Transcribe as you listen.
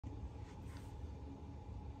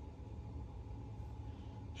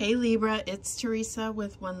Hey Libra, it's Teresa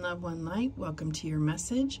with One Love, One Light. Welcome to your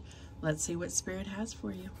message. Let's see what Spirit has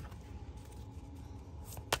for you.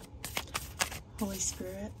 Holy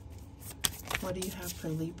Spirit, what do you have for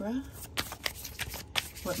Libra?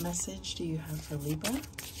 What message do you have for Libra?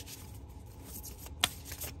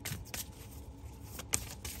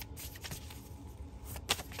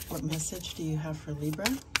 What message do you have for Libra?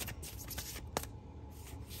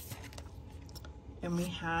 And we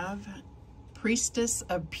have Priestess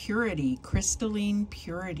of Purity, Crystalline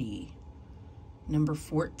Purity, number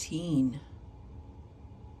 14.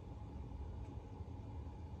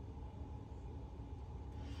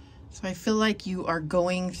 So I feel like you are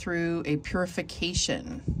going through a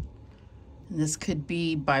purification. And this could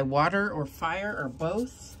be by water or fire or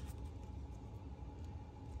both.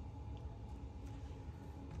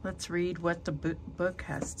 Let's read what the book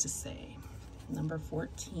has to say. Number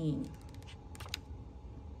 14.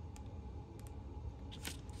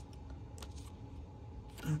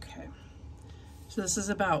 Okay, so this is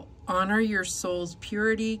about honor your soul's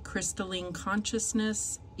purity, crystalline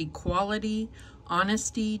consciousness, equality,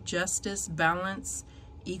 honesty, justice, balance,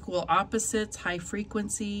 equal opposites, high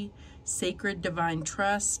frequency, sacred divine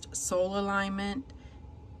trust, soul alignment,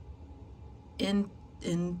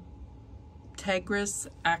 integrous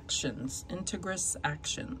actions.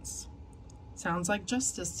 Sounds like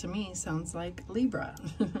justice to me, sounds like Libra.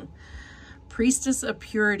 Priestess of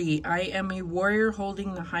Purity, I am a warrior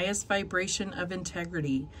holding the highest vibration of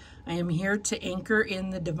integrity. I am here to anchor in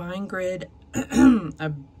the divine grid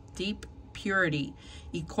of deep purity,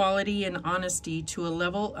 equality, and honesty to a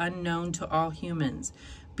level unknown to all humans.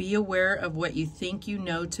 Be aware of what you think you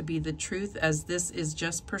know to be the truth, as this is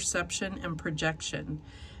just perception and projection.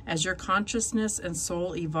 As your consciousness and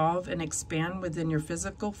soul evolve and expand within your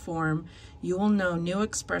physical form, you will know new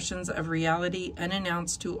expressions of reality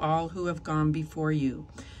unannounced to all who have gone before you.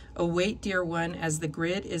 Await, dear one, as the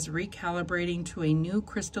grid is recalibrating to a new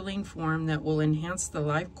crystalline form that will enhance the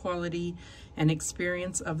life quality and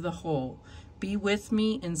experience of the whole. Be with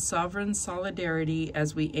me in sovereign solidarity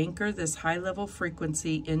as we anchor this high-level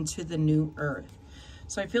frequency into the new earth.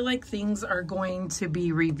 So I feel like things are going to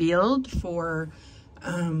be revealed for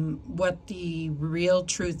what the real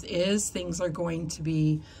truth is. Things are going to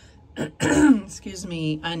be, excuse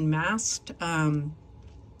me, unmasked,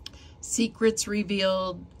 secrets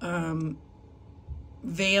revealed,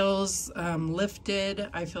 veils lifted.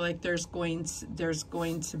 I feel like there's going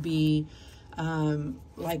to be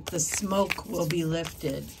like the smoke will be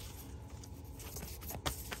lifted,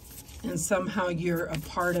 and somehow you're a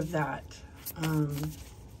part of that.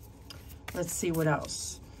 Let's see what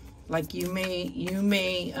else. Like you may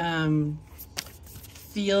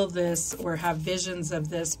feel this or have visions of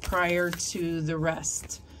this prior to the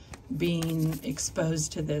rest being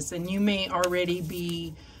exposed to this. And you may already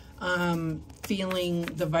be feeling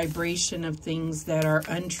the vibration of things that are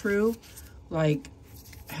untrue, like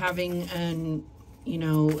having an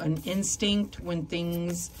instinct when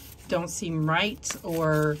things don't seem right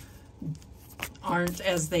or aren't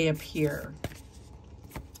as they appear.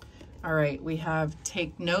 All right, we have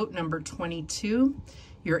take note number 22.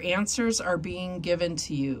 Your answers are being given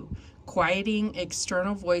to you. Quieting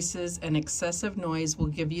external voices and excessive noise will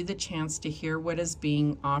give you the chance to hear what is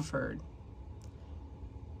being offered.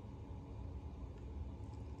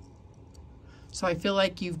 So I feel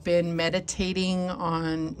like you've been meditating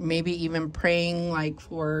on, maybe even praying like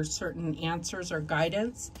for certain answers or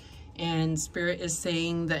guidance, and Spirit is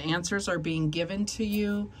saying the answers are being given to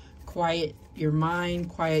you. Quiet your mind,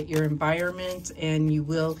 quiet your environment, and you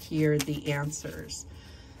will hear the answers.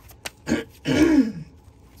 All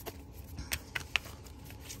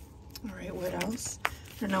right, what else? I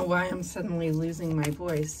don't know why I'm suddenly losing my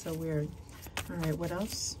voice. So weird. All right, what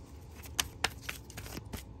else?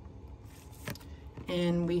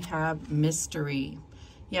 And we have mystery.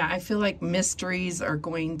 Yeah, I feel like mysteries are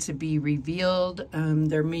going to be revealed.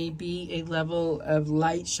 There may be a level of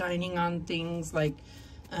light shining on things, like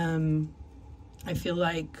I feel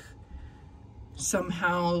like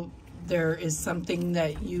somehow there is something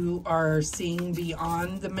that you are seeing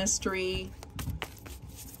beyond the mystery.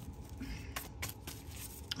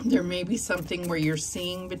 There may be something where you're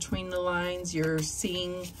seeing between the lines, you're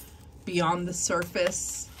seeing beyond the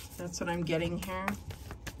surface. That's what I'm getting here.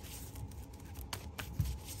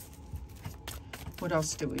 What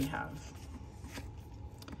else do we have?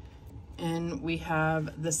 And we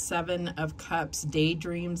have the Seven of Cups,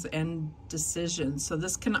 daydreams and decisions. So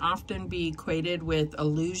this can often be equated with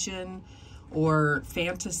illusion or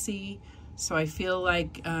fantasy. So I feel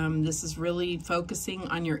like this is really focusing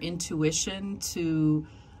on your intuition to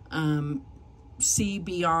see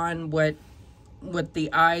beyond what what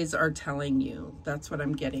the eyes are telling you. That's what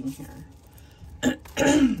I'm getting here.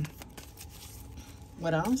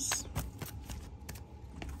 What else?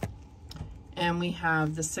 And we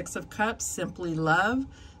have the Six of Cups, simply love.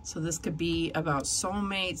 So this could be about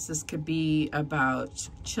soulmates. This could be about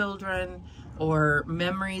children or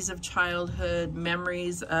memories of childhood,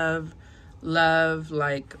 memories of love,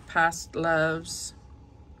 like past loves.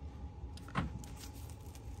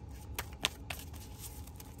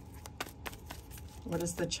 What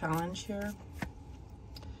is the challenge here?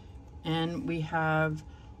 And we have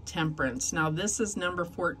Temperance. Now this is number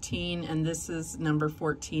 14 and this is number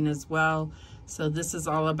 14 as well. So this is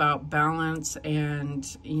all about balance and,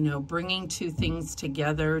 you know, bringing two things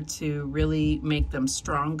together to really make them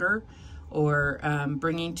stronger, or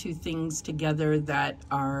bringing two things together that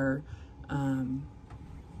are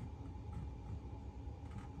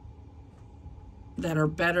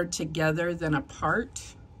better together than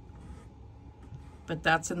apart. But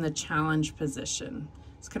that's in the challenge position.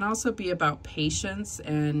 This can also be about patience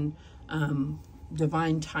and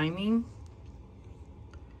divine timing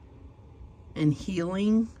and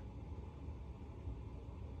healing.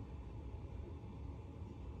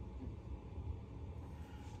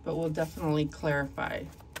 But we'll definitely clarify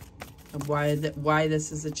why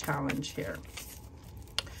this is a challenge here.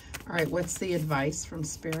 All right, what's the advice from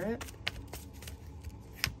Spirit?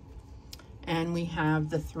 And we have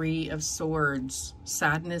the Three of Swords,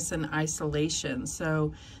 sadness and isolation.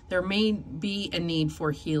 So there may be a need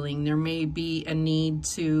for healing. There may be a need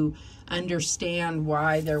to understand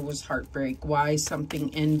why there was heartbreak, why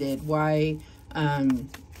something ended, why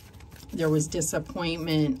there was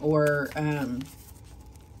disappointment, or,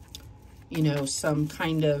 you know, some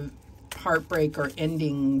kind of heartbreak or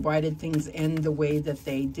ending. Why did things end the way that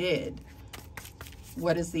they did?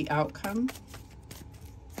 What is the outcome?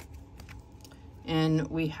 And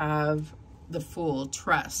we have the Fool,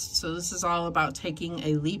 trust. So this is all about taking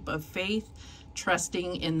a leap of faith,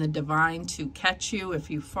 trusting in the divine to catch you if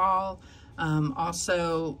you fall.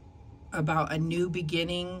 Also about a new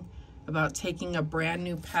beginning, about taking a brand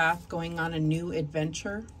new path, going on a new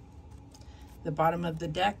adventure. The bottom of the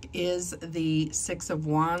deck is the Six of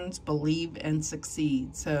Wands, believe and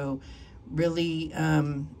succeed. So really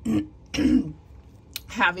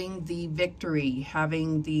having the victory,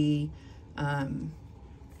 having the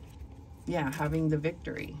having the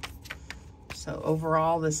victory. So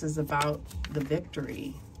overall, this is about the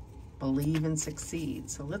victory, believe and succeed.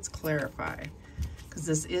 So let's clarify, because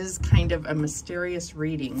this is kind of a mysterious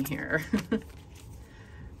reading here.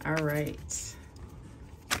 All right.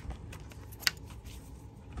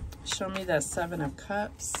 Show me that Seven of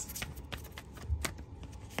Cups.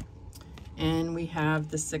 And we have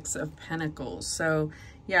the Six of Pentacles. So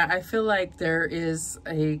yeah, I feel like there is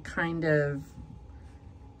a kind of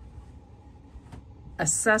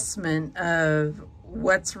assessment of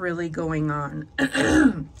what's really going on.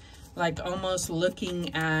 Like almost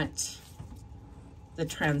looking at the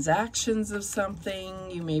transactions of something.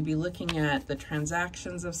 You may be looking at the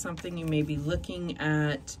transactions of something. You may be looking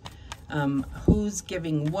at who's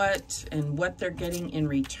giving what and what they're getting in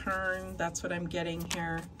return. That's what I'm getting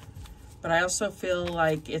here. But I also feel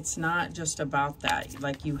like it's not just about that.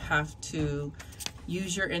 Like you have to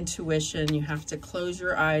use your intuition. You have to close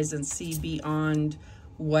your eyes and see beyond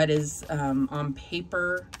what is on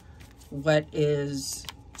paper, what is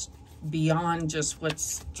beyond just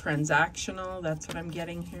what's transactional. That's what I'm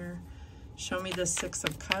getting here. Show me the Six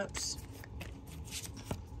of Cups.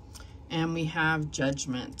 And we have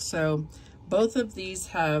Judgment. So both of these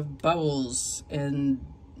have bubbles, and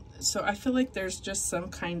so I feel like there's just some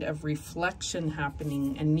kind of reflection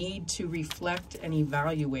happening, a need to reflect and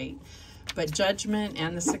evaluate. But Judgment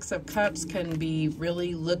and the Six of Cups can be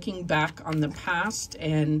really looking back on the past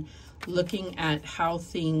and looking at how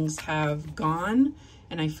things have gone.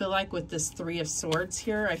 And I feel like with this Three of Swords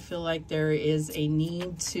here, I feel like there is a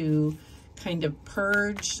need to kind of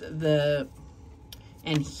purge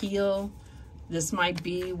and heal. This might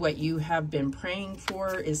be what you have been praying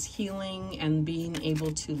for, is healing and being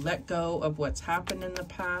able to let go of what's happened in the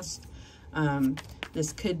past.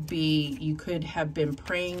 This could be, you could have been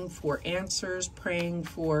praying for answers, praying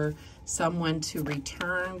for someone to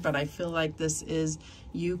return, but I feel like this is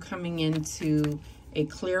you coming into a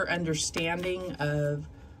clear understanding of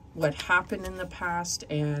what happened in the past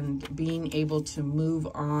and being able to move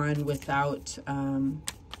on without,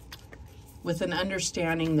 with an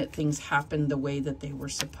understanding that things happened the way that they were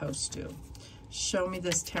supposed to. Show me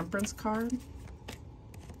this Temperance card.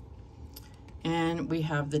 And we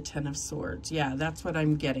have the Ten of Swords. Yeah, that's what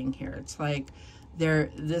I'm getting here. It's like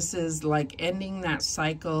this is like ending that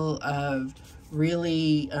cycle of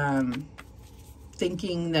really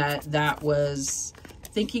thinking that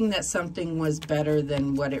something was better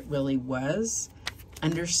than what it really was,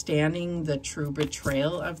 understanding the true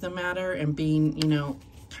betrayal of the matter, and being, you know,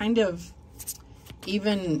 kind of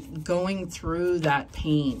even going through that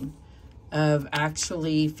pain of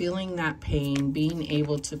actually feeling that pain, being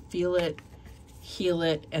able to feel it, heal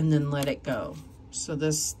it, and then let it go. So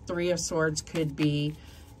this Three of Swords could be,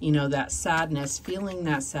 you know, that sadness, feeling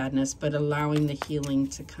that sadness, but allowing the healing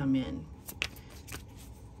to come in.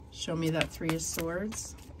 Show me that Three of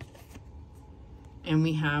Swords. And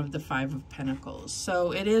we have the Five of Pentacles.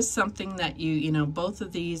 So it is something that you know, both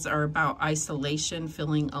of these are about isolation,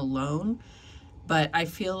 feeling alone. But I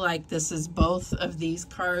feel like this is, both of these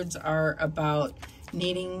cards are about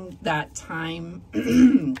needing that time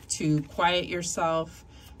to quiet yourself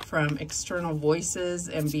from external voices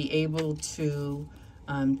and be able to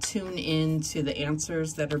tune in to the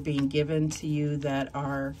answers that are being given to you, that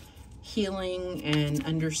are healing and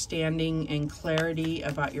understanding and clarity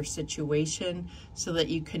about your situation, so that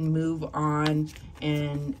you can move on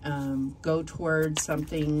and go towards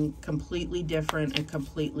something completely different, a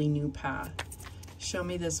completely new path. Show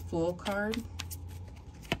me this Fool card.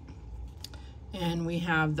 And we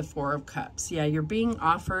have the Four of Cups. Yeah, you're being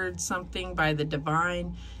offered something by the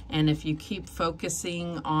divine, and if you keep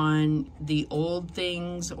focusing on the old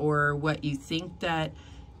things or what you think that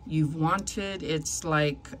you've wanted, it's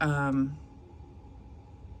like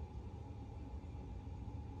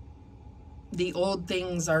the old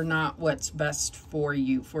things are not what's best for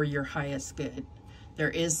you, for your highest good.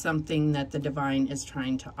 There is something that the divine is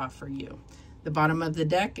trying to offer you. The bottom of the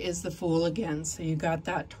deck is the Fool again, so you got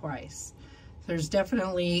that twice. There's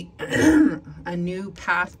definitely a new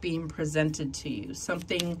path being presented to you.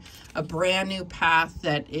 Something, a brand new path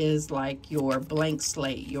that is like your blank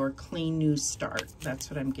slate, your clean new start.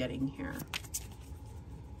 That's what I'm getting here.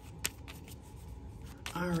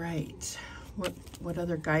 All right. What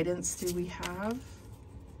other guidance do we have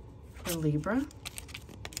for Libra?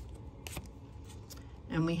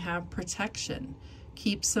 And we have protection.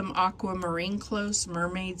 Keep some aquamarine close.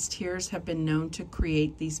 Mermaid's tears have been known to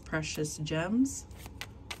create these precious gems.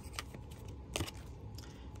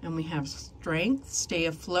 And we have strength. Stay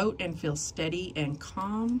afloat and feel steady and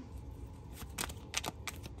calm.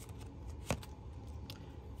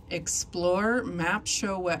 Explore. Maps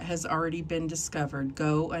show what has already been discovered.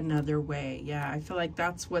 Go another way. Yeah, I feel like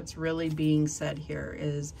that's what's really being said here,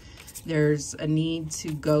 is there's a need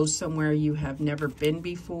to go somewhere you have never been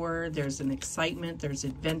before. There's an excitement, there's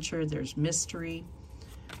adventure, there's mystery.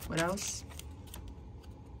 What else?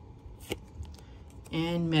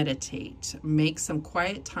 And meditate. Make some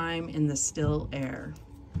quiet time in the still air.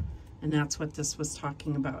 And that's what this was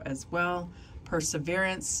talking about as well.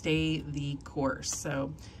 Perseverance, stay the course.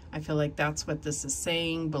 So I feel like that's what this is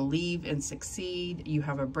saying. Believe and succeed. You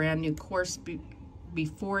have a brand new course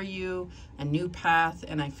before you, a new path,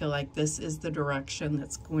 and I feel like this is the direction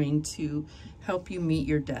that's going to help you meet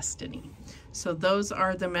your destiny. So those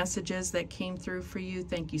are the messages that came through for you.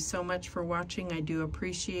 Thank you so much for watching. I do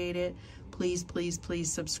appreciate it. Please, please, please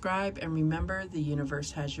subscribe, and remember, the universe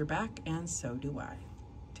has your back, and so do I.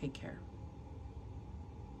 Take care.